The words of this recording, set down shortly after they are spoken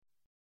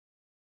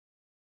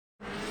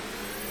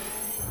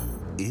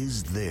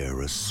Is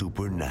there a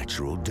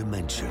supernatural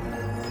dimension?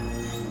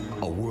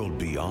 A world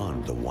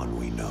beyond the one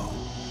we know?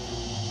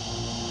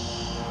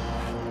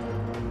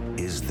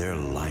 Is there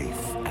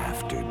life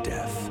after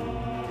death?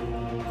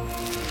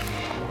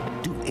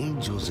 Do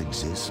angels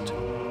exist?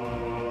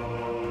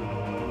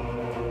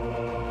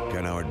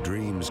 Can our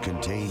dreams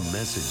contain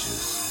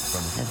messages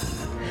from heaven?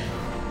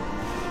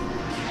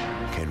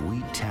 Can we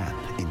tap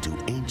into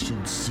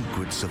ancient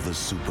secrets of the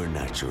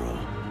supernatural?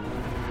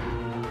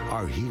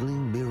 Are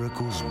healing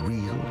miracles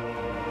real?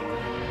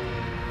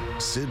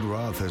 Sid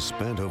Roth has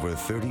spent over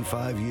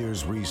 35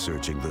 years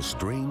researching the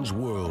strange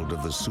world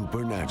of the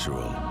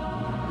supernatural.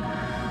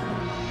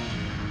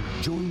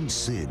 Join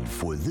Sid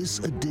for this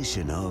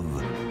edition of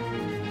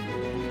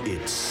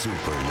It's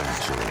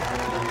Supernatural.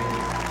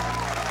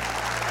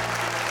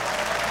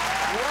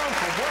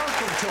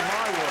 Welcome to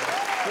my world,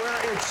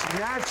 where it's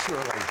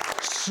naturally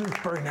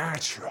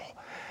supernatural.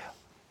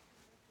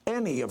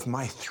 Any of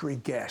my three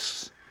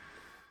guests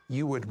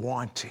you would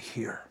want to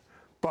hear.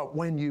 But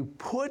when you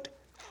put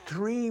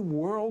three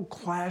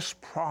world-class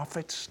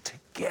prophets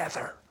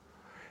together,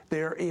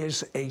 there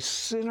is a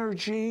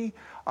synergy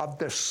of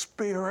the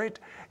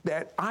Spirit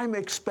that I'm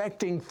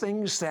expecting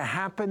things to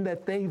happen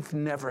that they've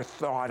never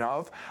thought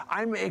of.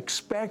 I'm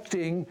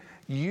expecting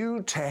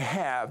you to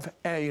have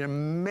an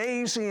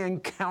amazing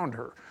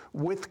encounter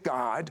with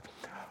God.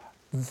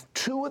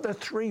 Two of the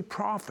three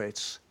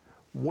prophets,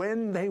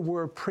 when they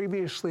were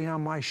previously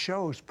on my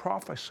shows,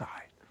 prophesied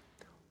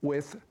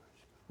with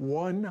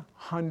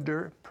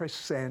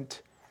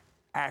 100%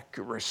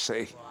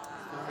 accuracy.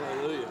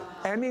 Hallelujah.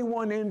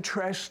 Anyone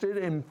interested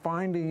in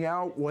finding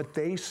out what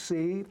they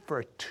see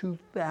for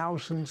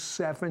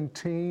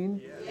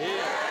 2017? Yeah.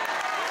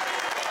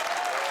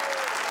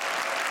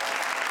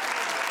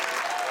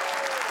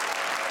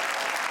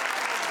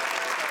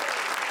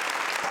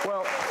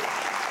 Well,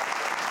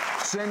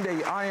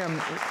 Cindy, I am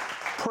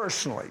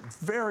personally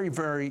very,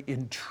 very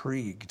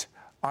intrigued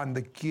on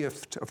the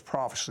gift of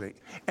prophecy.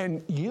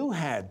 And you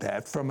had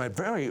that from a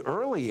very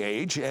early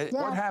age.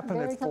 What happened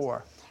at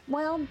 4?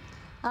 Well,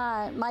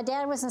 my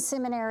dad was in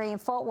seminary in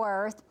Fort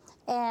Worth,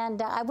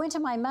 and I went to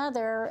my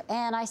mother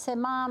and I said,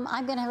 Mom,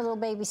 I'm going to have a little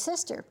baby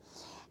sister.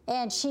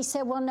 And she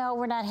said, well, no,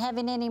 we're not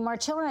having any more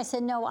children. I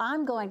said, no,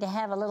 I'm going to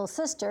have a little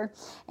sister.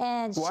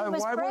 And she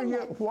was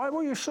pregnant. Why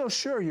were you so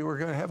sure you were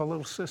going to have a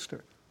little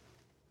sister?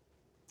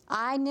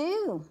 I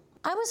knew.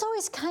 I was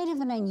always kind of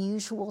an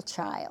unusual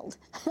child.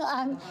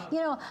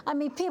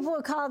 People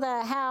would call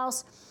the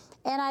house,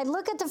 and I'd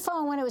look at the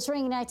phone when it was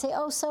ringing, and I'd say,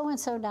 oh,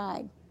 so-and-so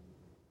died.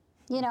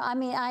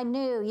 I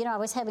knew, I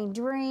was having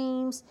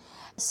dreams.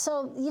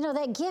 So,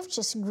 that gift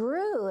just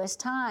grew as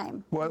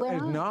time went on.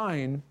 At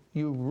 9,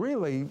 you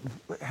really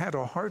had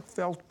a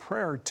heartfelt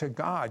prayer to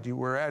God. You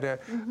were at a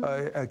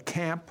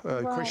camp,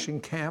 a Right.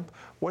 Christian camp.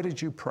 What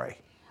did you pray?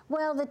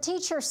 Well, the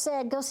teacher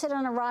said, go sit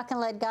on a rock and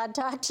let God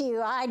talk to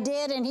you. I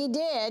did, and he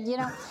did,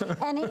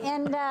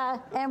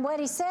 and what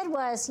he said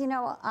was,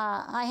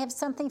 I have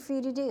something for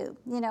you to do.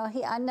 In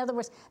other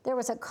words, there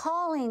was a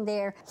calling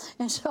there.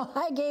 And so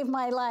I gave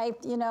my life,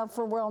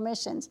 for world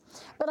missions.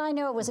 But I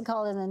know it was a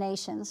call to the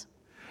nations.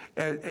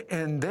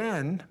 And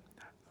then,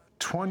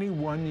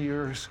 21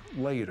 years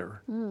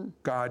later,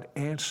 God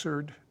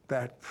answered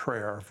that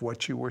prayer of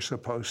what you were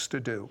supposed to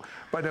do.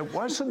 But it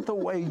wasn't the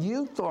way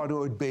you thought it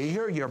would be.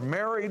 Here you're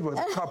married with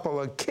a couple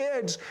of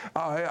kids,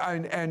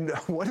 and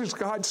what does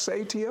God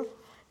say to you?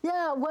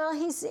 Yeah, well,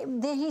 he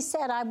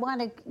said, I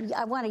want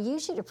to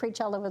use you to preach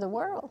all over the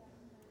world.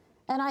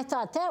 And I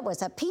thought that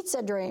was a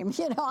pizza dream.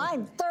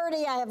 I'm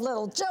 30, I have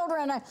little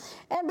children, and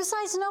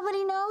besides,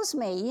 nobody knows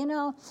me,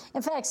 In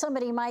fact,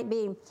 somebody might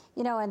be,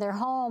 in their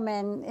home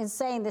and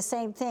saying the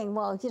same thing.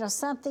 Well,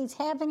 something's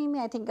happening to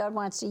me. I think God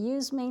wants to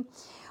use me.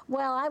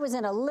 Well, I was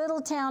in a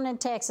little town in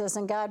Texas,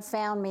 and God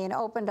found me and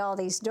opened all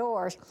these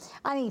doors.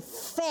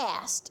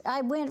 Fast. I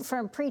went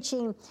from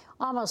preaching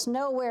almost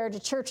nowhere to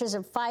churches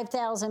of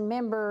 5,000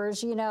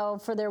 members,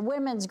 for their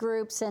women's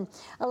groups and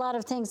a lot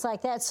of things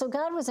like that. So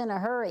God was in a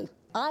hurry.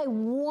 I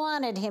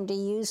wanted him to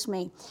use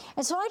me.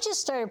 And so I just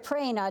started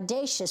praying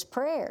audacious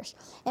prayers.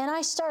 And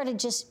I started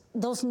just,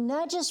 those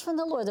nudges from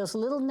the Lord, those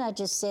little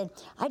nudges said,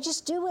 I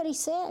just do what he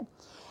said.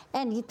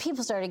 And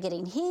people started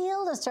getting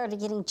healed and started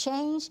getting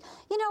changed.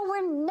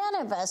 None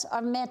of us are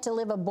meant to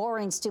live a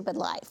boring, stupid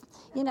life.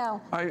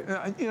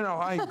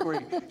 I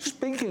agree.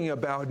 Speaking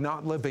about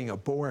not living a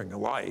boring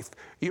life,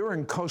 you're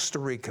in Costa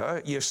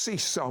Rica. You see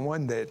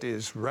someone that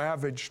is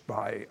ravaged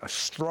by a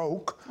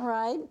stroke.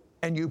 Right.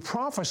 And you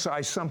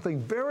prophesy something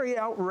very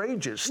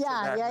outrageous to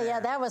that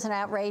man. That was an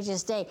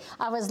outrageous day.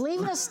 I was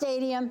leaving a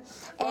stadium,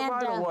 and...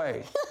 by the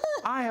way,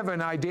 I have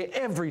an idea.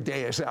 Every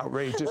day is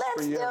outrageous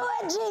for you.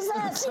 Let's do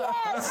it, Jesus,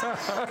 yes!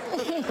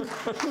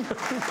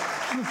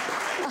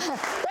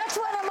 That's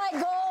one of my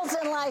goals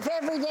in life,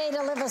 every day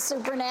to live a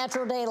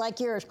supernatural day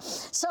like yours.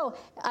 So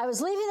I was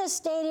leaving the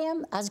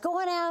stadium, I was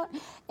going out,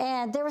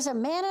 and there was a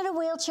man in a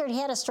wheelchair, and he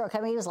had a stroke.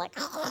 He was like,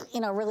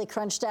 really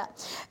crunched up.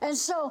 And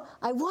so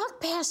I walked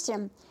past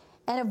him,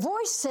 and a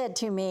voice said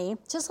to me,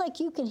 just like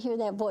you can hear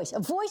that voice, a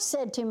voice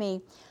said to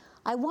me,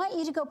 I want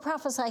you to go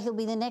prophesy he'll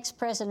be the next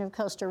president of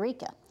Costa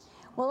Rica.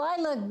 Well, I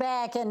look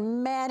back,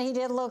 and man, he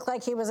did look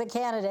like he was a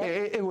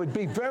candidate. It would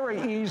be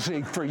very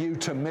easy for you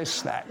to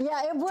miss that.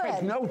 Yeah, it would.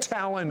 Take no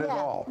talent at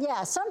all.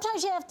 Yeah,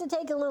 sometimes you have to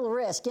take a little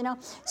risk, you know.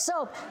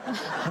 So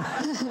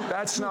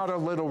that's not a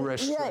little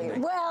risk. Yeah,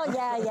 well,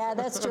 yeah,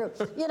 that's true.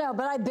 You know,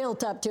 but I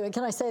built up to it.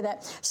 Can I say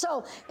that?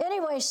 So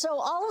anyway, so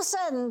all of a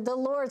sudden, the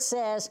Lord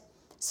says,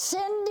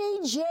 Cindy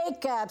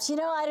Jacobs. You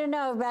know, I don't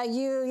know about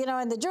you, you know,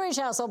 in the Jewish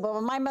household, but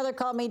when my mother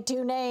called me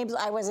 2 names,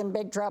 I was in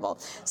big trouble.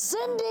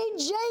 Cindy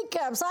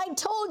Jacobs, I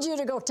told you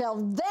to go tell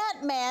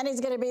that man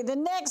he's going to be the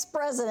next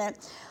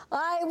president.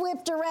 I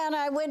whipped around,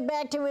 I went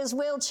back to his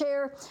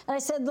wheelchair, and I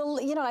said,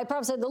 I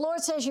probably said, the Lord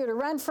says you're to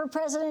run for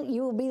president.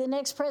 You will be the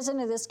next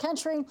president of this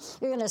country.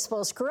 You're going to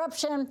expose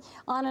corruption,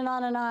 on and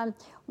on and on.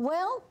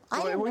 Well,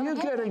 I didn't know. Were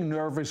you getting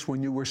nervous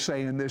when you were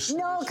saying this?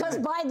 No, because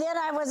by then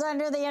I was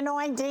under the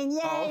anointing.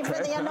 Yay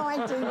for the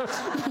anointing.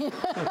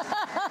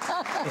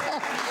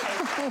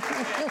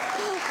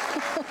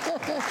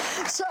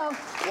 So,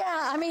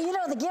 yeah, I mean, you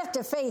know, the gift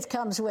of faith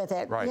comes with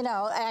it, right. You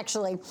know,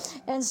 actually.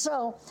 And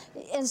so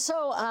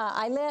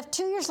I left.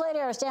 2 years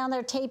later, I was down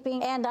there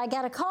taping, and I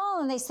got a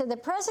call, and they said, the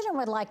president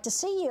would like to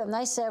see you. And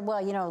I said,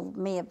 well, you know,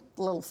 me, a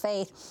little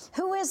faith.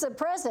 Who is the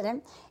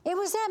president? It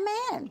was that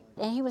man,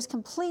 and he was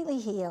completely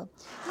healed.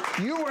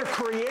 You were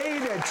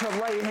created to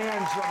lay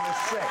hands on the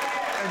sick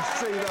and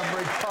see them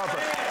recover.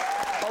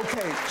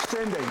 Okay,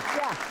 Cindy.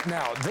 Yeah.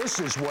 Now, this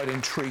is what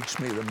intrigues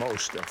me the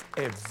most of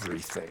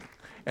everything,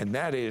 and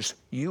that is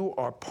you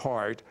are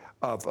part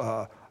of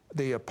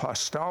the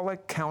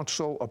Apostolic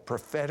Council of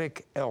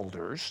Prophetic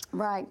Elders.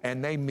 Right.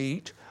 And they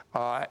meet,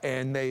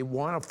 and they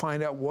want to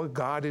find out what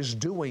God is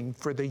doing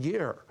for the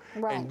year.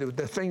 Right. And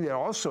the thing that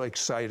also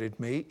excited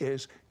me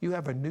is you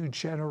have a new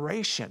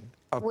generation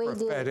of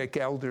prophetic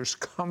elders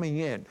coming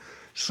in.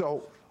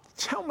 So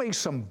tell me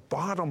some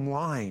bottom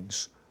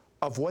lines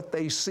of what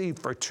they see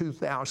for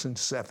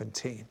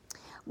 2017.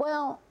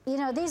 Well, you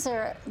know, these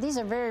are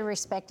very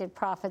respected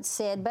prophets,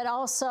 Sid, but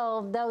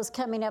also those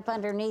coming up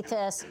underneath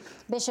us,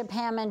 Bishop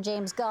Hammond,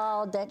 James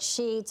Gall, Dutch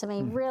Sheets, I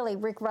mean, really,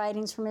 Rick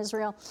Ridings from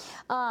Israel.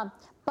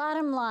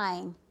 Bottom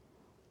line,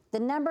 the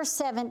number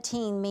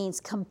 17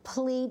 means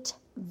complete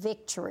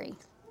victory.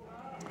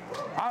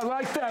 I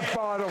like that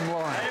bottom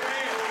line.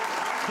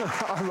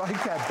 I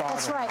like that bottom.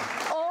 That's right.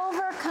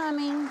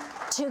 Overcoming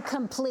to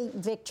complete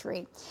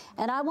victory.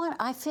 And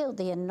I feel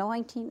the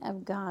anointing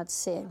of God,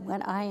 Sid,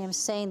 when I am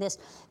saying this.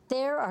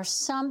 There are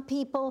some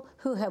people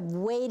who have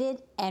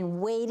waited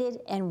and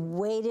waited and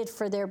waited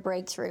for their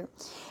breakthrough.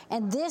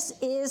 And this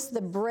is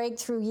the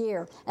breakthrough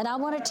year. And I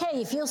want to tell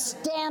you, if you'll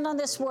stand on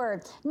this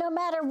word, no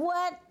matter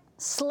what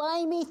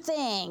slimy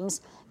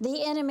things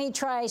the enemy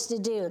tries to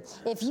do,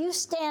 if you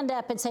stand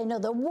up and say, no,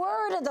 the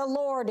word of the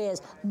Lord is,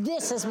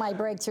 this is my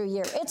breakthrough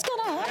year, it's going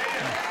to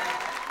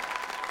happen.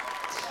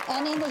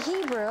 And in the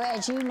Hebrew,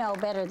 as you know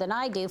better than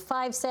I do,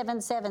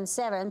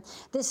 5777,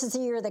 this is the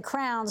year of the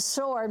crown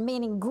sword,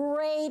 meaning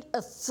great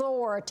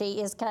authority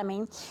is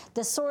coming.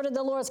 The sword of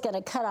the Lord is going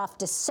to cut off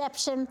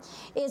deception.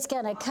 It's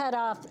going to cut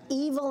off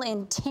evil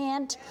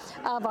intent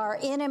of our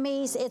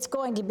enemies. It's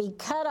going to be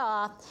cut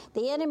off.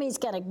 The enemy's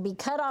going to be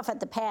cut off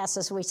at the pass,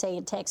 as we say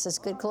in Texas,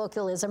 good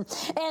colloquialism.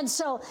 And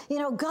so, you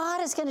know,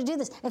 God is going to do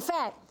this. In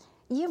fact,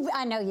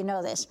 I know you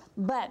know this,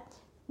 but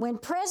when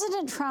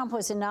President Trump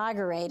was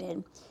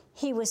inaugurated,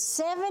 he was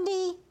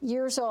 70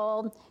 years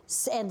old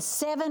and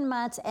 7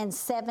 months and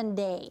 7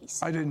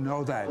 days. I didn't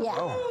know that. Yeah,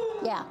 oh.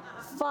 Yeah.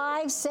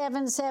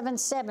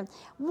 5777.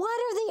 What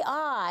are the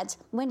odds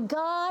when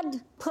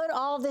God put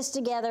all this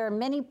together,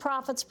 many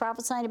prophets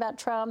prophesying about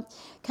Trump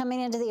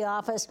coming into the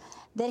office,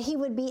 that he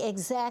would be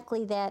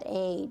exactly that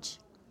age?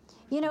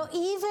 You know,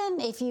 even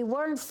if you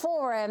weren't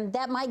for him,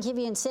 that might give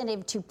you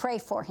incentive to pray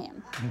for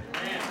him.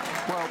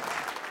 Well,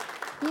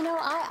 you know,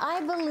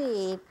 I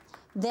believe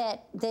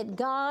that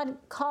God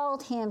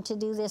called him to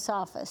do this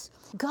office.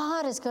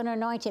 God is going to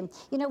anoint him.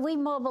 You know, we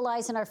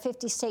mobilize in our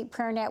 50-state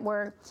prayer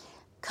network,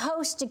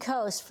 coast to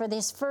coast, for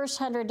this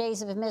first 100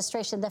 days of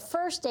administration. The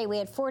first day, we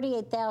had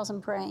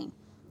 48,000 praying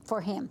for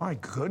him. My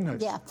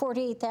goodness. Yeah,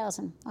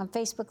 48,000 on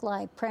Facebook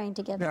Live praying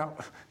together. Now,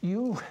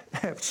 you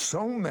have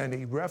so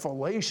many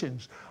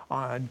revelations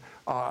on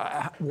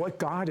what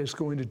God is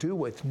going to do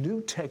with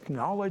new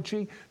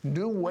technology,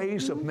 new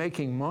ways of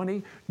making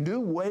money, new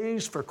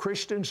ways for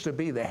Christians to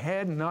be the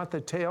head and not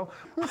the tail.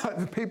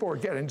 People are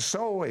getting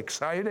so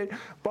excited.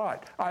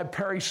 But I have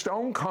Perry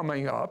Stone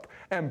coming up,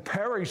 and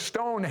Perry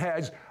Stone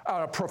has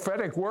a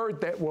prophetic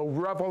word that will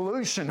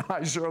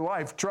revolutionize your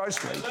life.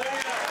 Trust me.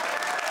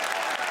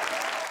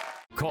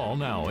 Call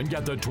now and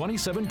get the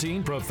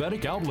 2017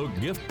 Prophetic Outlook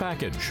gift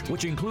package,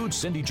 which includes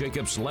Cindy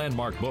Jacobs'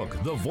 landmark book,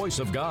 The Voice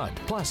of God,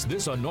 plus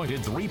this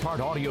anointed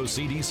 3-part audio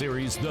CD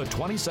series, The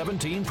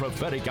 2017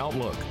 Prophetic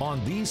Outlook.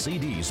 On these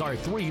CDs are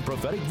 3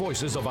 prophetic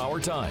voices of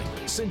our time,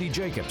 Cindy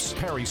Jacobs,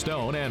 Perry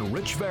Stone, and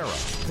Rich Vera.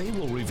 They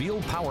will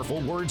reveal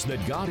powerful words that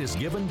God has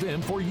given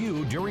them for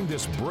you during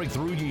this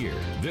breakthrough year.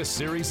 This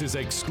series is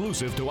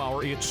exclusive to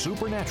our It's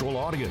Supernatural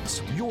audience.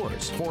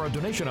 Yours for a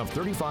donation of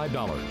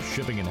 $35.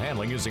 Shipping and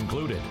handling is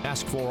included.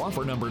 Ask for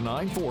offer number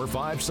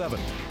 9457.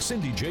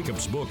 Cindy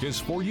Jacobs' book is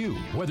for you,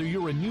 whether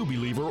you're a new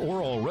believer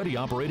or already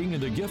operating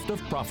in the gift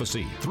of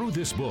prophecy. Through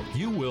this book,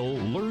 you will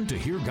learn to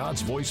hear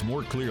God's voice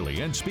more clearly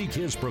and speak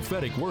His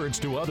prophetic words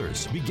to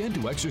others. Begin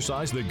to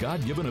exercise the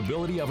God-given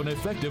ability of an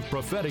effective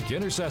prophetic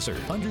intercessor.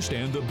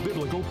 Understand the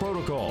biblical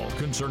protocol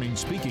concerning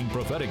speaking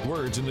prophetic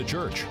words in the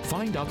church.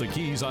 Find out the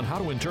keys on how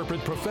to interpret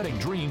prophetic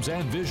dreams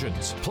and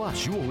visions.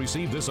 Plus, you will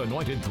receive this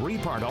anointed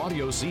 3-part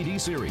audio CD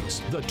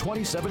series, the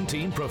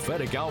 2017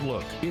 Prophetic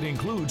Outlook. It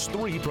includes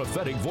 3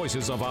 prophetic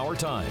voices of our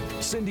time,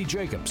 Cindy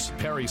Jacobs,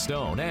 Perry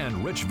Stone,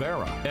 and Rich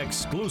Vera,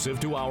 exclusive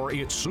to our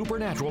It's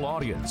Supernatural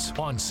audience.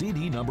 On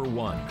CD number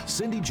 1,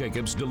 Cindy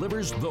Jacobs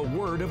delivers the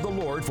Word of the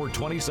Lord for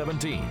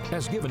 2017,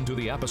 as given to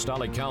the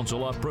Apostolic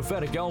Council of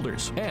Prophetic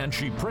Elders, and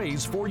she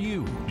prays for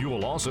you. You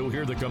will also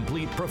hear the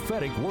complete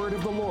prophetic Word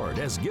of the Lord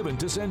as given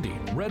to Cindy,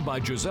 read by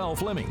Giselle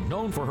Fleming,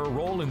 known for her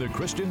role in the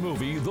Christian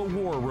movie The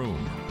War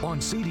Room.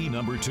 On CD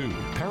number 2,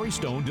 Perry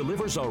Stone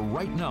delivers a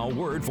right now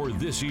word for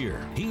this year.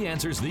 He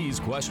answers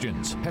these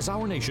questions. Has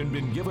our nation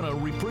been given a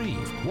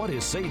reprieve? What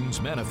is Satan's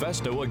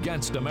manifesto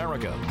against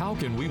America? How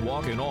can we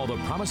walk in all the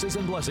promises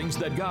and blessings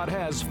that God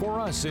has for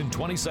us in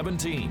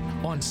 2017?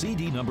 On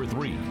CD number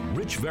 3,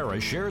 Rich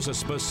Vera shares a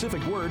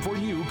specific word for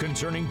you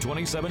concerning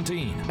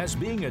 2017 as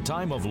being a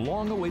time of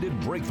long-awaited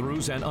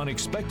breakthroughs and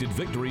unexpected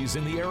victories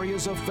in the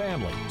areas of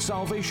family,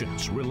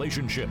 salvations,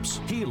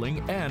 relationships,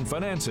 healing, and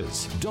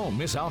finances. Don't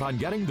miss out on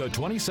getting the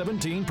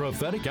 2017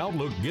 Prophetic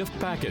Outlook gift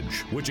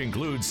package, which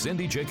includes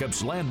Cindy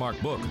Jacobs' landmark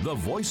book, The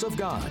Voice of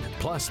God,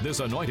 plus this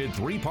anointed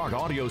 3-part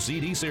audio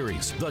CD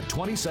series, the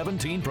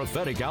 2017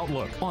 Prophetic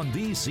Outlook. On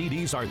these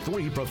CDs are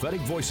 3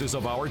 prophetic voices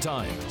of our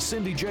time,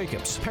 Cindy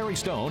Jacobs, Perry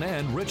Stone,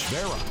 and Rich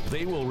Vera.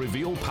 They will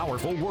reveal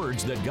powerful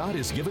words that God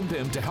has given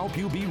them to help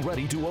you be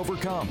ready to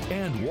overcome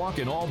and walk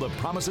in all the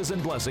promises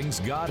and blessings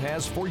God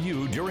has for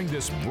you during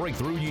this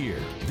breakthrough year.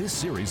 This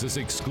series is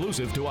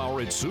exclusive to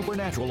our It's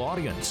Supernatural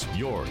audience.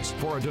 Yours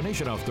for a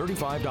donation of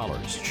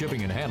 $35.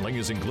 Shipping and handling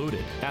is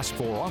included. Ask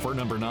for offer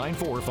number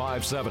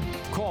 9457.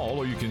 Call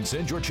or you can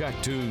send your check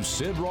to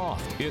Sid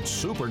Roth. It's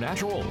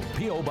Supernatural.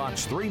 P.O.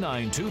 Box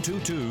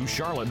 39222,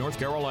 Charlotte, North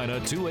Carolina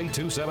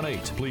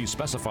 28278. Please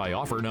specify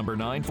offer number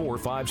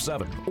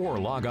 9457 or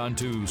log on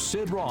to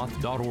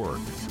sidroth.org.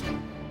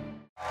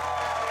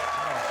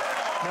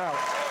 Now,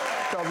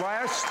 the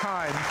last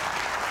time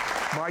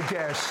my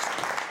guest,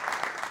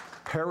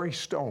 Perry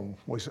Stone,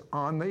 was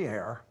on the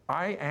air,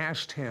 I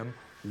asked him,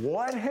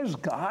 what has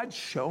God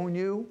shown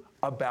you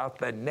about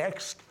the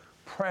next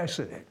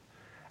president?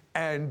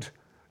 And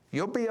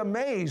you'll be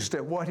amazed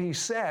at what he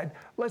said.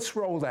 Let's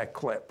roll that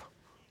clip.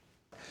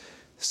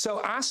 So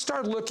I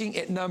started looking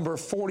at number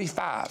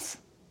 45.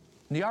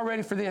 Y'all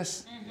ready for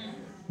this? Mm-hmm.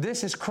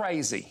 This is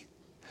crazy.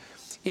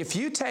 If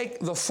you take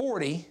the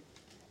 40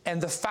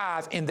 and the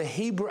 5 in the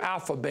Hebrew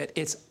alphabet,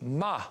 it's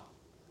Ma.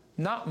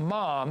 Not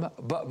mom,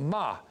 but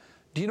Ma.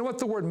 Do you know what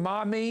the word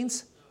Ma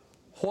means?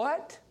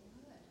 What?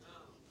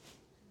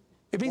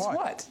 It means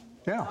what?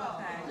 Yeah.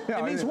 Yeah.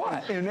 It means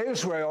what? In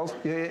Israel,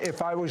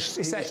 if I was, he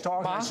was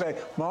talking, I'd say,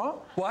 Ma?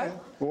 What?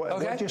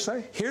 Okay. What'd you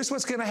say? Here's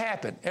what's going to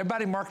happen.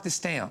 Everybody mark this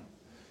down.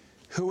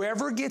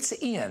 Whoever gets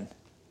in,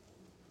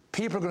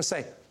 people are going to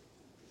say,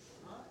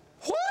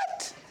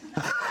 what?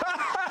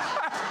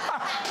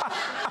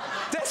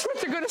 That's what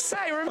they're going to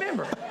say,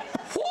 remember.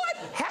 What?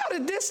 How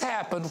did this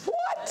happen?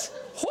 What?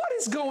 What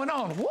is going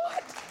on?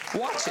 What?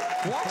 Watch it.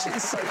 Watch it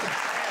and say,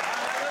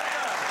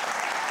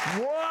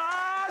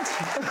 what?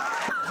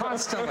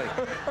 Constantly.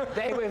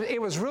 It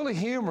was really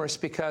humorous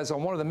because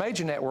on one of the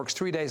major networks,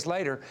 3 days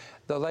later,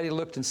 the lady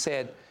looked and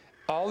said,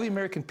 all the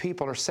American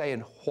people are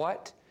saying,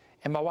 what?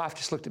 And my wife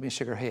just looked at me and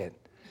shook her head.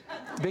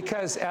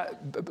 Because,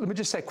 let me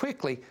just say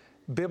quickly,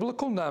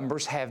 biblical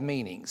numbers have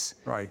meanings.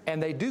 Right.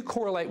 And they do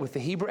correlate with the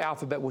Hebrew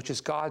alphabet, which is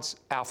God's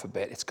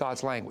alphabet. It's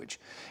God's language.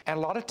 And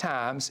a lot of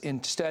times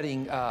in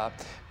studying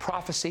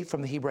prophecy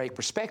from the Hebraic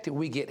perspective,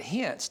 we get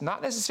hints,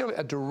 not necessarily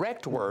a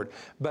direct word,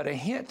 but a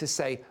hint to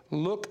say,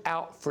 look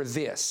out for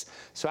this.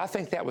 So I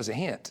think that was a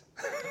hint.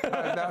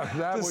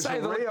 That was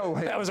a real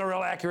hint. That was a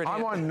real accurate hint.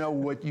 I want to know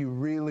what you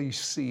really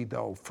see,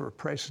 though, for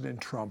President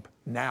Trump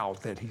now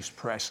that he's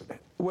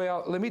president.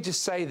 Well, let me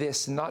just say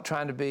this, I'm not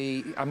going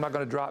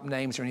to drop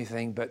names or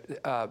anything, but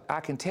I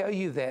can tell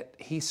you that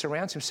he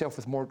surrounds himself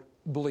with more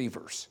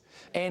believers,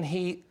 and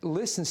he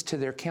listens to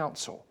their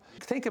counsel.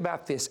 Think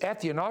about this. At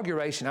the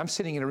inauguration, I'm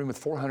sitting in a room with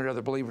 400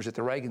 other believers at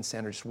the Reagan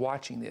Center just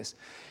watching this,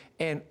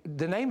 and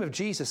the name of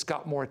Jesus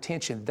got more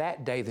attention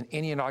that day than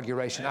any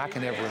inauguration I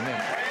can ever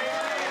remember.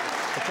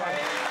 Okay.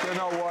 You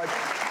know what?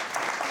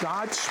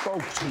 God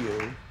spoke to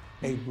you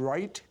a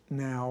right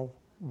now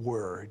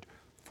word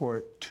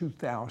for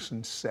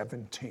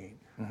 2017.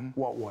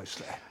 What was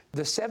that?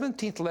 The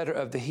 17th letter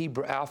of the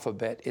Hebrew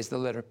alphabet is the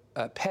letter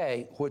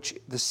Pei, which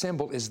the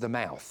symbol is the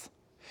mouth.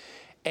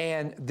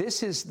 And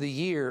this is the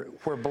year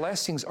where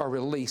blessings are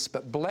released,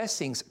 but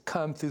blessings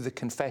come through the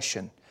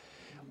confession.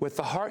 With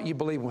the heart you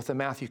believe, and with the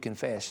mouth you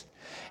confess.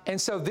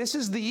 And so this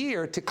is the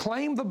year to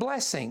claim the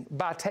blessing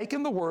by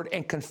taking the word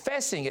and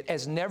confessing it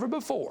as never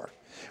before,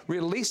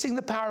 releasing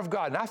the power of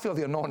God. And I feel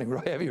the anointing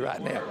real heavy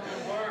right now.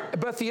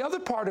 But the other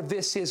part of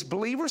this is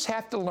believers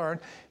have to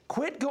learn,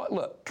 quit going,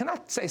 look, can I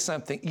say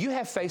something? You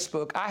have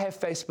Facebook, I have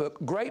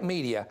Facebook, great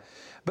media.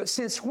 But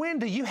since when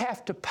do you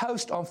have to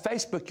post on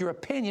Facebook your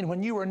opinion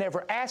when you were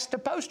never asked to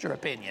post your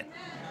opinion?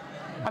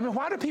 I mean,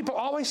 why do people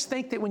always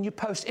think that when you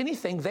post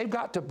anything, they've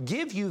got to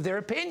give you their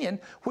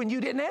opinion when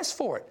you didn't ask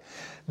for it?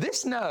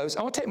 This nose,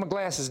 I want to take my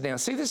glasses down.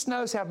 See this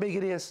nose, how big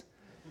it is?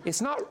 It's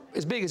not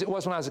as big as it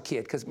was when I was a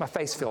kid because my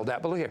face filled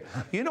out. But look here.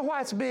 You know why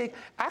it's big?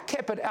 I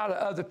kept it out of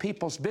other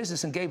people's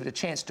business and gave it a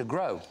chance to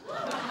grow.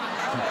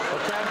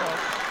 Okay?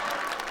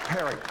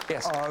 Harry,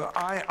 yes.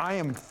 I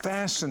am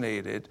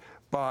fascinated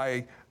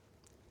by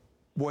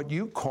what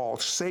you call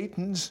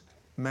Satan's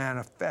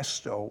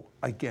manifesto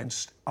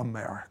against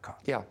America.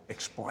 Yeah.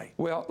 Explain.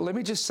 Well, let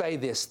me just say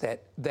this,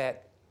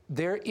 that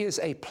there is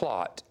a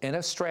plot and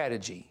a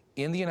strategy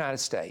in the United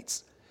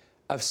States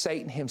of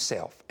Satan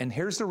himself. And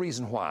here's the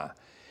reason why.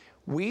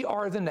 We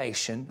are the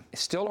nation,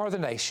 still are the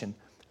nation,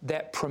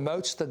 that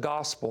promotes the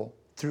gospel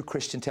through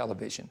Christian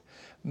television.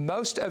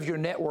 Most of your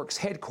network's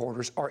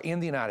headquarters are in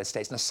the United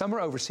States. Now, some are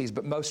overseas,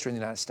 but most are in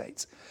the United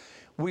States.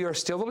 We are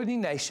still the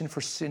leading nation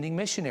for sending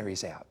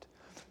missionaries out.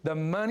 The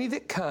money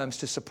that comes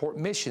to support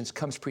missions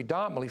comes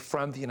predominantly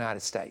from the United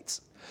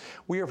States.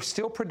 We are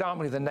still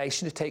predominantly the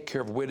nation to take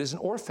care of widows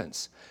and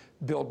orphans,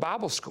 build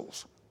Bible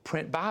schools,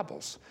 print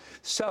Bibles.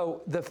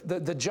 So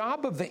the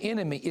job of the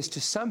enemy is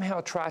to somehow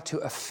try to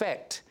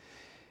affect,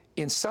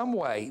 in some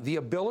way, the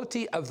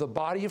ability of the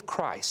body of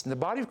Christ. And the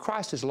body of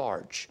Christ is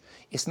large.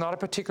 It's not a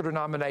particular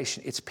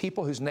denomination. It's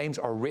people whose names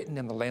are written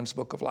in the Lamb's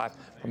Book of Life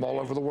from all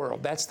over the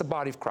world. That's the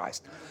body of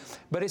Christ.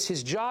 But it's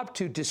his job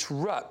to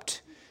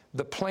disrupt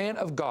the plan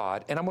of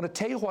God. And I'm going to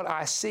tell you what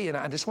I see, and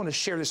I just want to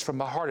share this from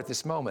my heart at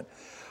this moment.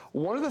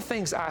 One of the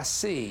things I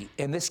see,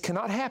 and this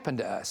cannot happen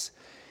to us,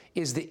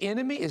 is the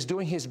enemy is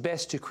doing his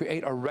best to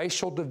create a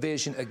racial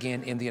division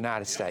again in the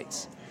United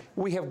States.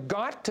 We have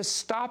got to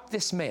stop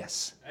this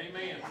mess.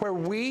 Amen. Where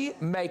we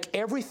make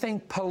everything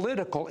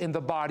political in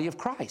the body of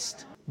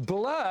Christ.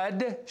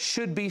 Blood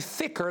should be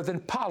thicker than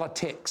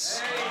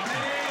politics.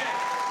 Amen.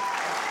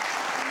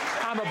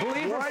 I'm a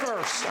believer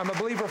first. I'm a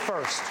believer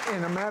first.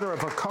 In a matter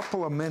of a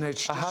couple of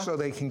minutes, just so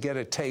they can get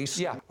a taste,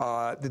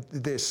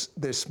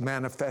 this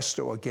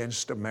manifesto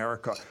against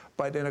America.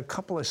 But in a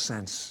couple of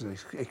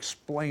sentences,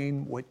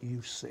 explain what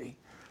you see.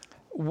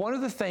 One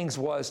of the things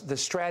was the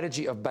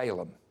strategy of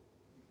Balaam.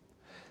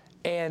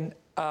 And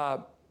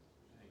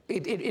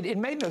it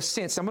made no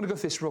sense. I'm going to go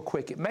through this real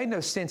quick. It made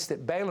no sense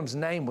that Balaam's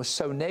name was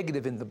so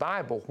negative in the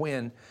Bible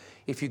when,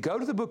 if you go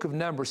to the book of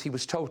Numbers, he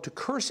was told to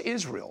curse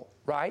Israel,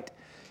 right?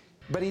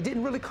 But he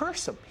didn't really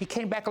curse them. He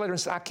came back later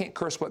and said, I can't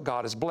curse what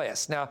God has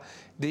blessed. Now,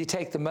 did he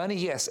take the money?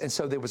 Yes. And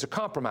so there was a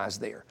compromise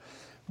there.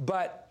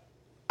 But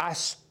I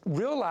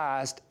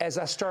realized as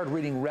I started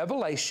reading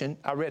Revelation,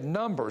 I read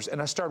Numbers,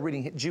 and I started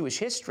reading Jewish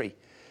history,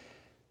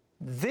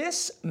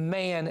 this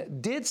man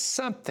did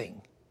something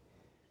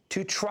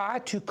to try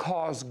to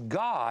cause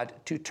God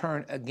to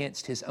turn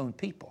against his own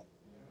people.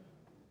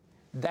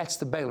 That's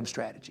the Balaam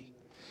strategy.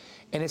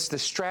 And it's the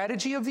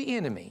strategy of the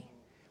enemy.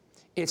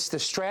 It's the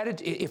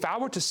strategy. If I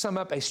were to sum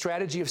up a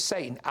strategy of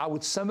Satan, I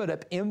would sum it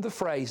up in the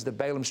phrase, the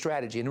Balaam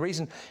strategy. And the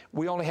reason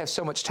we only have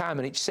so much time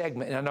in each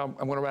segment, and I know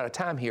I'm going to run out of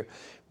time here,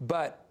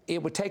 but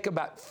it would take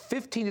about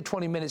 15 to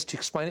 20 minutes to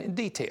explain it in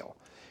detail.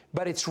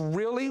 But it's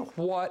really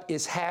what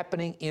is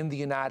happening in the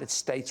United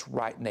States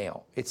right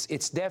now.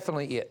 It's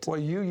definitely it. Well,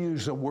 you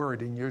use a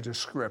word in your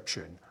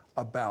description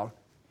about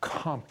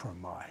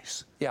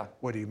compromise. Yeah.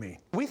 What do you mean?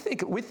 We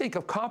think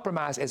of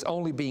compromise as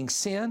only being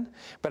sin,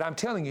 but I'm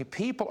telling you,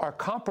 people are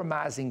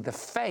compromising the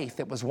faith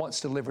that was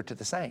once delivered to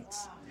the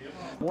saints.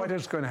 What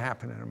is going to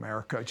happen in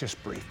America?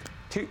 Just brief.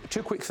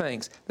 Two quick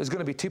things. There's going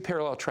to be two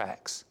parallel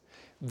tracks.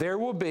 There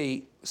will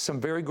be some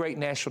very great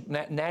national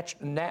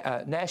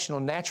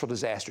natural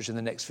disasters in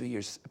the next few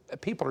years.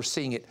 People are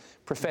seeing it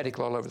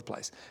prophetically all over the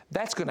place.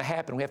 That's going to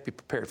happen. We have to be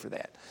prepared for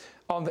that.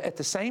 At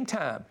the same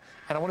time,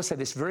 and I want to say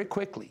this very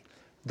quickly,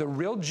 the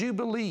real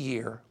Jubilee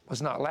year was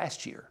not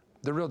last year.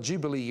 The real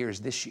Jubilee year is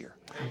this year.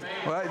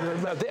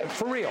 Well,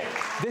 for real.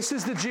 This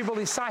is the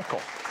Jubilee cycle.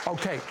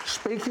 Okay,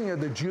 speaking of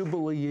the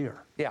Jubilee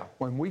year,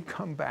 when we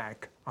come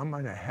back, I'm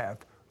going to have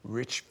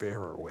Rich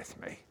Ferrer with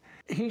me.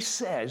 He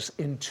says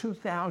in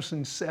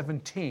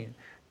 2017,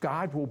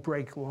 God will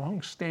break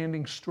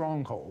long-standing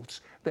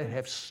strongholds that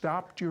have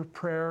stopped your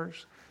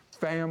prayers,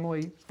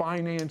 family,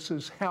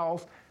 finances,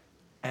 health,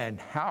 and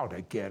how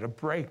to get a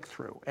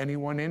breakthrough.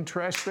 Anyone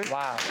interested?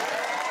 Wow.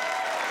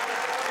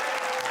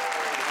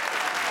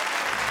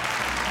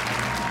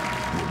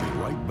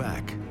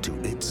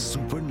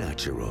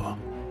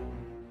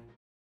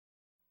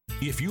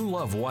 If you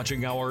love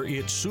watching our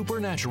It's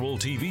Supernatural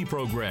TV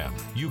program,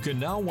 you can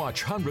now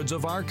watch hundreds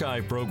of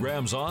archive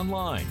programs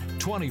online,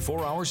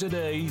 24 hours a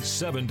day,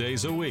 7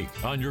 days a week,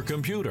 on your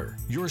computer,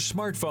 your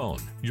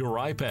smartphone, your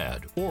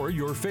iPad, or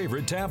your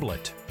favorite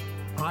tablet.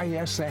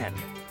 ISN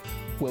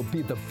will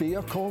be the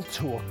vehicle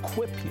to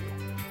equip you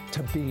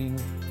to being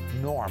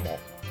normal.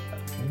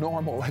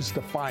 Normal as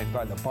defined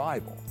by the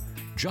Bible.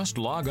 Just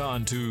log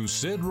on to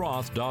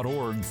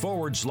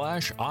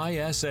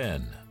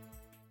sidroth.org/ISN.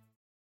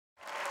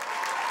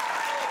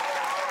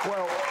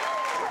 Well,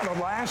 the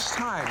last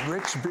time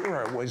Rich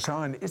Vera was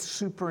on It's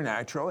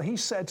Supernatural, he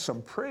said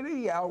some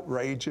pretty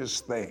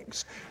outrageous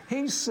things.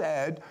 He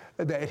said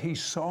that he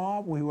saw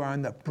we were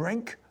on the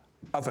brink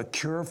of a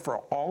cure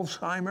for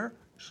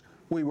Alzheimer's.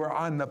 We were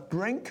on the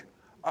brink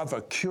of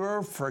a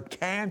cure for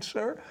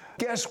cancer.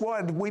 Guess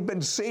what? We've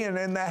been seeing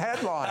in the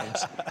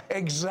headlines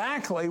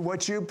exactly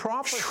what you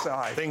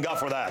prophesied. Thank God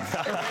for that.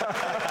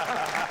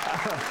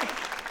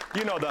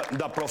 You know,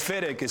 the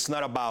prophetic is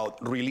not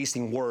about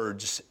releasing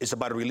words, it's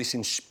about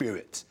releasing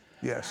spirit.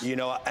 Yes. You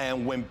know,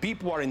 and when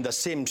people are in the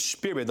same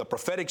spirit, the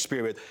prophetic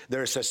spirit,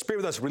 there's a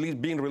spirit that's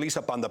being released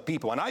upon the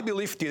people. And I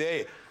believe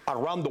today,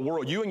 around the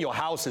world, you and your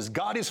houses,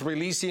 God is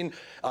releasing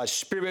a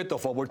spirit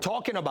of what we're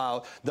talking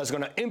about that's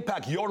going to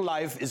impact your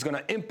life, is going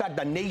to impact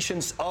the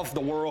nations of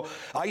the world.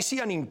 I see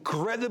an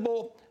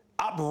incredible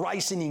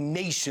uprising in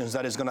nations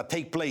that is going to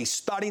take place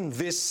starting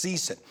this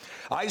season.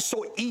 I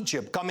saw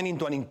Egypt coming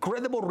into an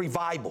incredible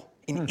revival.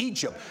 In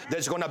Egypt,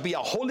 there's going to be a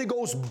Holy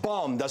Ghost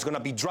bomb that's going to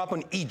be dropped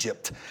on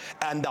Egypt.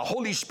 And the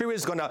Holy Spirit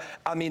is going to,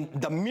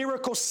 the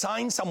miracle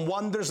signs and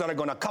wonders that are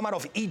going to come out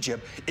of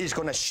Egypt is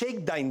going to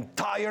shake the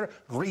entire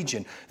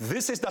region.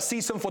 This is the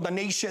season for the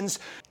nations,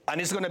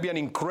 and it's going to be an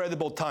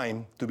incredible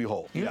time to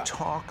behold. You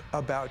talk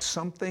about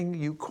something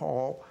you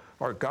call,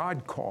 or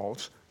God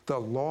calls, the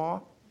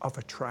law of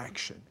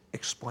attraction.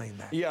 Explain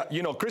that. Yeah,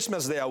 you know,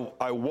 Christmas Day,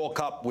 I woke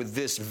up with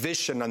this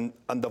vision, and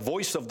the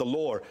voice of the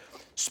Lord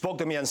spoke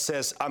to me and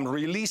says, I'm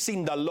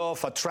releasing the law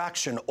of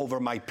attraction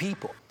over my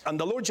people. And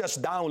the Lord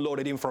just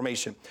downloaded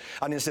information.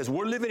 And it says,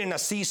 we're living in a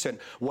season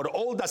where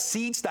all the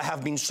seeds that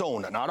have been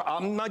sown, and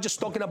I'm not just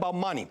talking about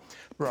money,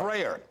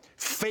 prayer,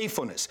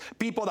 faithfulness,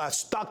 people that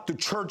stuck to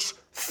church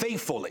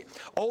faithfully,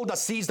 all the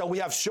seeds that we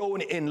have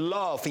shown in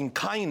love, in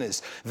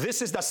kindness,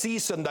 this is the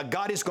season that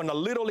God is going to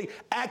literally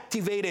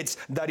activate it,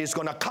 that is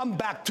going to come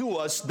back to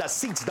us, the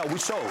seeds that we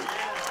sowed.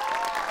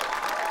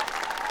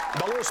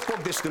 The Lord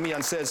spoke this to me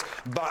and says,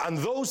 and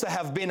those that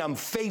have been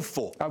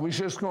unfaithful. I was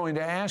just going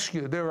to ask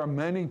you, there are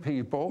many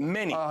people.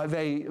 Many.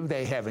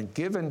 They haven't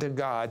given to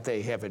God.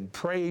 They haven't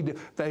prayed.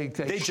 They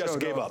just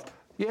gave up.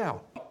 Yeah.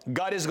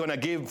 God is going to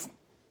give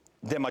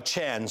them a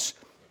chance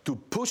to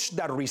push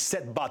that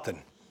reset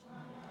button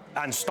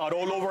and start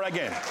all over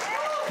again.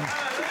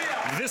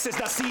 This is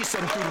the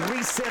season to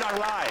reset our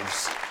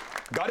lives.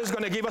 God is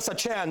going to give us a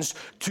chance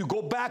to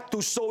go back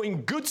to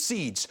sowing good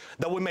seeds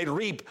that we may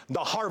reap the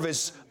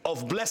harvest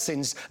of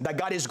blessings that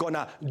God is going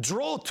to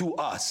draw to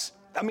us.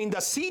 I mean, the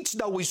seeds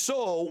that we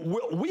sow,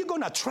 we're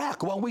going to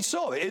track what we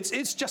sow.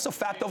 It's just a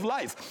fact of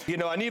life. You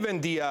know, and even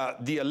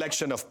the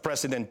election of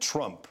President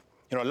Trump.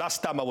 You know,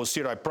 last time I was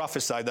here, I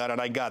prophesied that, and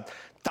I got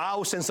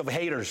thousands of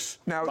haters.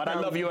 But I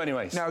love you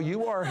anyways. Now,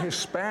 you are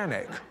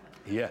Hispanic.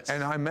 Yes.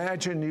 And I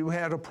imagine you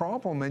had a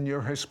problem in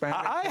your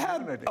Hispanic community. I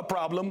had a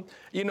problem,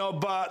 you know,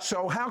 but...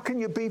 So how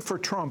can you be for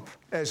Trump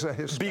as a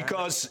Hispanic?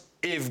 Because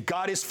if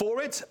God is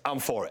for it, I'm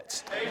for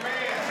it. Amen.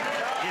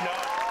 You know,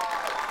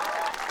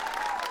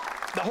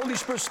 the Holy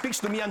Spirit speaks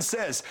to me and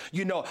says,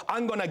 you know,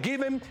 I'm going to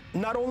give him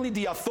not only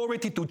the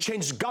authority to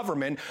change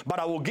government, but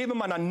I will give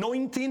him an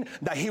anointing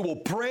that he will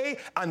pray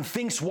and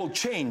things will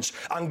change.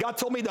 And God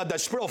told me that the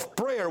spirit of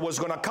prayer was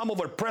going to come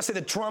over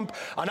President Trump.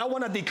 And I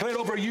want to declare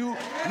over you,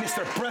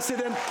 Mr.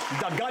 President,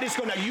 that God is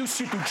going to use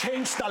you to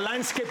change the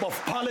landscape of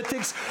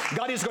politics.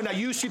 God is going to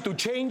use you to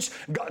change.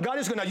 God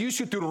is going to use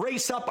you to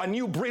raise up a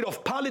new breed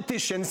of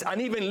politicians and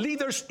even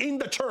leaders in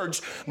the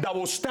church that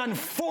will stand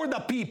for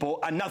the people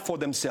and not for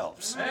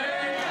themselves.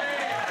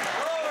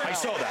 I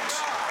saw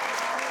that.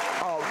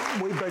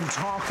 We've been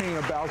talking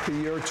about the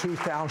year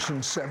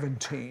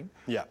 2017.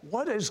 Yeah.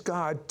 What has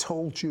God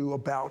told you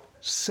about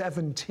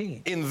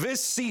 17? In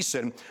this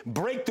season,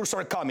 breakthroughs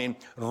are coming,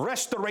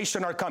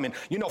 restoration are coming.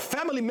 You know,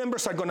 family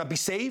members are going to be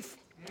saved.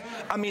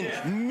 I mean,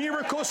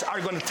 miracles are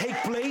going to take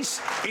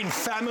place in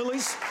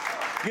families.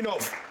 You know,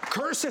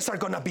 curses are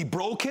going to be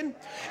broken,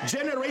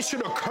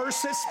 generational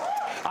curses.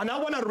 And I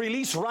want to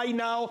release right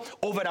now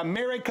over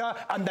America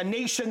and the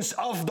nations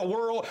of the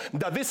world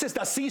that this is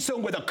the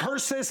season where the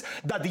curses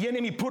that the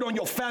enemy put on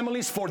your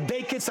families for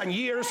decades and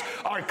years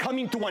are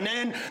coming to an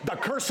end. The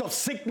curse of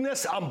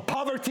sickness and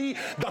poverty,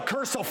 the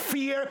curse of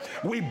fear,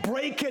 we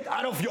break it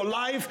out of your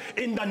life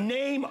in the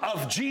name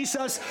of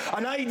Jesus.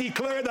 And I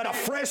declare that a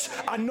fresh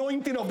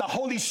anointing of the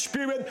Holy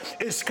Spirit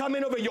is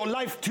coming over your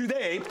life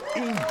today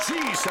in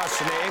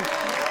Jesus' name.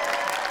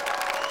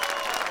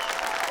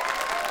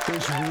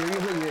 This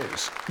really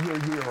is your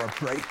year of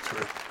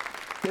breakthrough.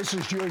 This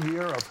is your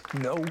year of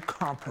no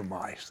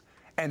compromise.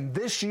 And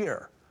this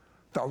year,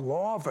 The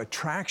law of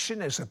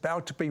attraction is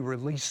about to be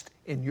released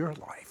in your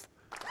life.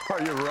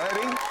 Are you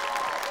ready?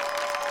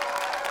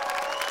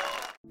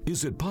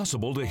 Is it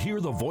possible to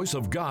hear the voice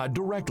of God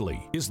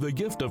directly? Is the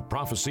gift of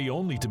prophecy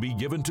only to be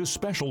given to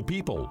special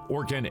people?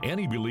 Or can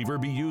any believer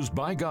be used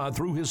by God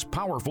through His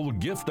powerful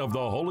gift of the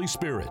Holy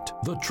Spirit?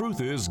 The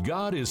truth is,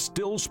 God is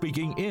still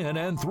speaking in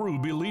and through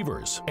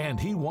believers, and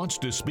He wants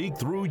to speak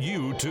through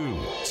you too.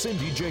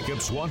 Cindy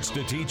Jacobs wants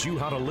to teach you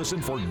how to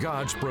listen for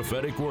God's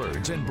prophetic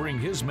words and bring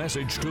His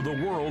message to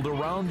the world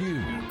around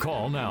you.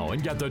 Call now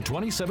and get the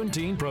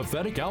 2017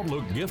 Prophetic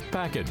Outlook Gift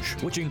Package,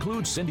 which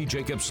includes Cindy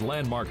Jacobs'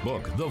 landmark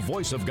book, The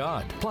Voice of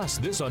God, plus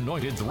this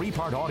anointed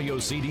 3-part audio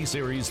CD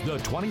series, The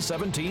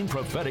 2017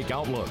 Prophetic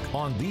Outlook.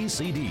 On these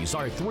CDs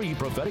are 3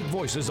 prophetic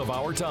voices of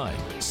our time: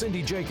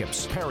 Cindy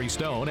Jacobs, Perry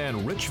Stone,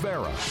 and Rich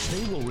Vera.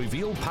 They will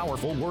reveal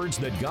powerful words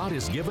that God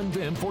has given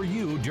them for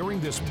you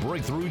during this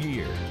breakthrough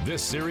year.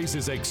 This series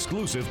is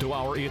exclusive to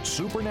our It's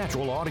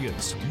Supernatural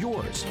audience.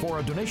 Yours for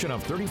a donation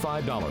of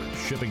 $35.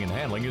 Shipping and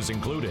handling is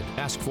included.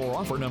 Ask for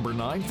offer number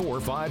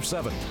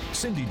 9457.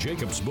 Cindy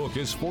Jacobs' book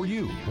is for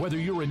you, whether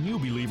you're a new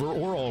believer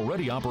or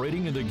already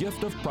operating in the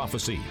gift of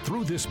prophecy.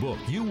 Through this book,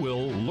 you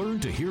will learn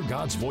to hear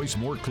God's voice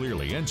more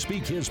clearly and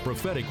speak His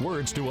prophetic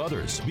words to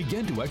others.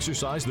 Begin to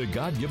exercise the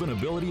God-given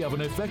ability of an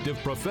effective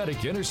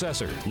prophetic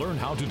intercessor. Learn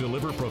how to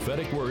deliver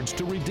prophetic words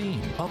to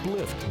redeem,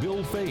 uplift,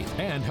 build faith,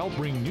 and help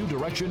bring new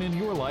direction in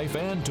your life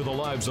and to the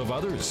lives of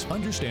others.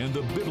 Understand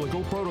the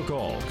biblical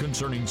protocol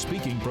concerning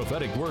speaking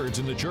prophetic words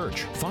in the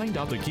church. Find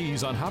out the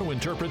keys on how to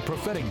interpret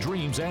prophetic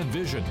dreams and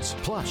visions.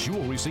 Plus, you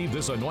will receive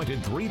this anointed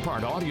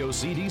 3-part audio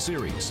CD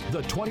series,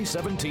 The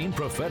 2017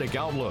 Prophetic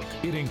Outlook.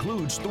 It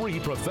includes 3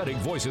 prophetic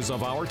voices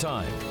of our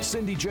time: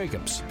 Cindy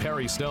Jacobs,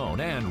 Perry Stone,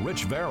 and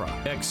Rich Vera,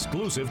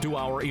 exclusive to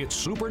our It's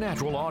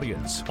Supernatural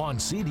audience. On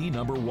CD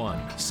number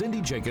 1,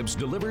 Cindy Jacobs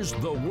delivers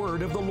the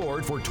Word of the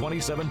Lord for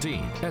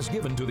 2017, as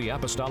given to the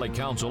Apostolic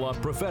Council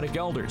of Prophetic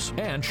Elders,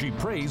 and she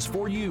prays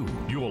for you.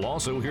 You will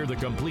also hear the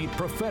complete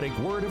prophetic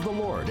Word of the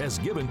Lord as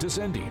given to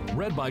Cindy,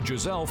 read by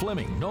Giselle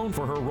Fleming, known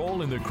for her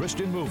role in the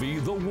Christian movie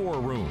The War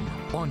Room.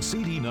 On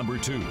CD number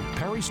 2,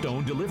 Perry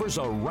Stone delivers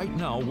a Right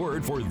Now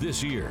word for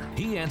this year.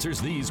 He answers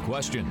these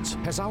questions.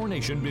 Has our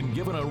nation been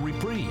given a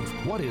reprieve?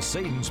 What is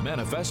Satan's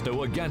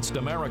manifesto against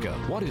America?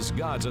 What is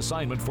God's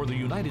assignment for the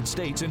United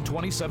States in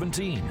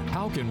 2017?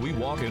 How can we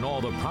walk in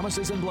all the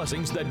promises and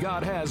blessings that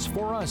God has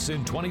for us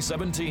in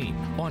 2017?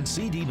 On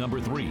CD number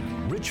 3,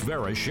 Rich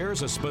Vera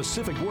shares a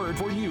specific word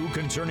for you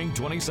concerning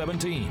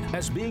 2017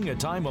 as being a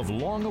time of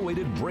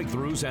long-awaited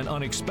breakthroughs and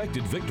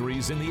unexpected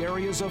victories in the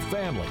areas of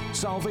family,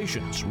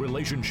 salvations,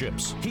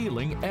 relationships,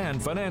 healing,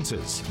 and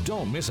finances.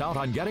 Don't miss out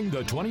on getting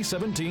the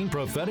 2017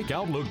 Prophetic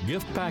Outlook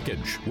Gift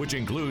Package, which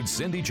includes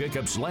Cindy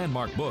Jacobs'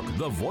 landmark book,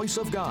 The Voice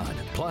of God,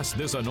 plus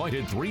this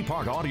anointed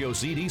 3-part audio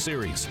CD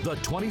series, The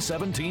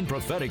 2017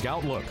 Prophetic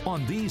Outlook.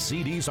 On these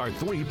CDs are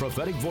 3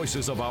 prophetic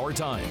voices of our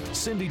time: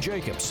 Cindy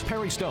Jacobs,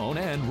 Perry Stone,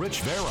 and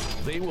Rich Vera.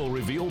 They will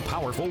reveal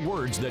powerful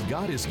words that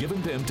God has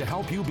given them to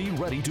help you be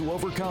ready to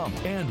overcome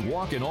and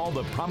walk in all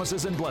the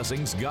promises and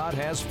blessings God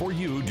has for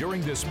you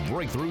during this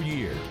breakthrough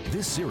year.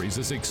 This series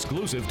is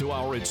exclusive to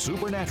our It's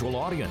Supernatural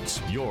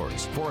audience.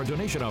 Yours for a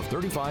donation of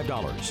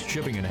 $35.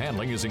 Shipping and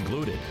handling is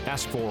included.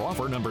 Ask for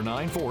offer number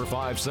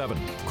 9457.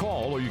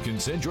 Call, or you can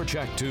send your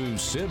check to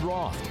Sid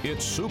Roth.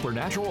 It's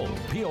Supernatural.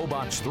 P.O.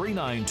 Box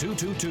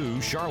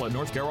 39222, Charlotte,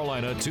 North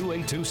Carolina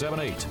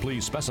 28278.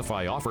 Please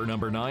specify offer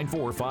number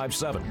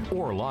 9457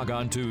 or log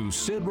on to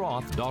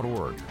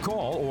sidroth.org.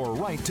 Call or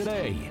write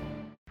today.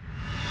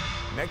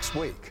 Next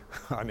week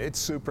on It's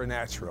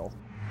Supernatural,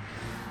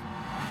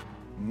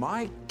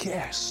 my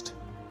guest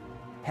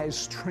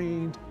has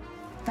trained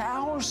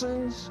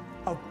thousands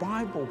of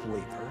Bible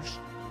believers,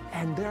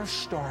 and they're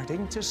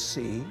starting to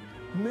see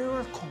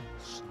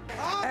miracles.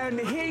 And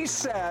he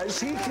says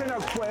he can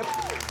equip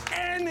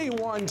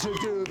anyone to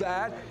do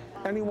that.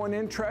 Anyone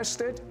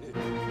interested?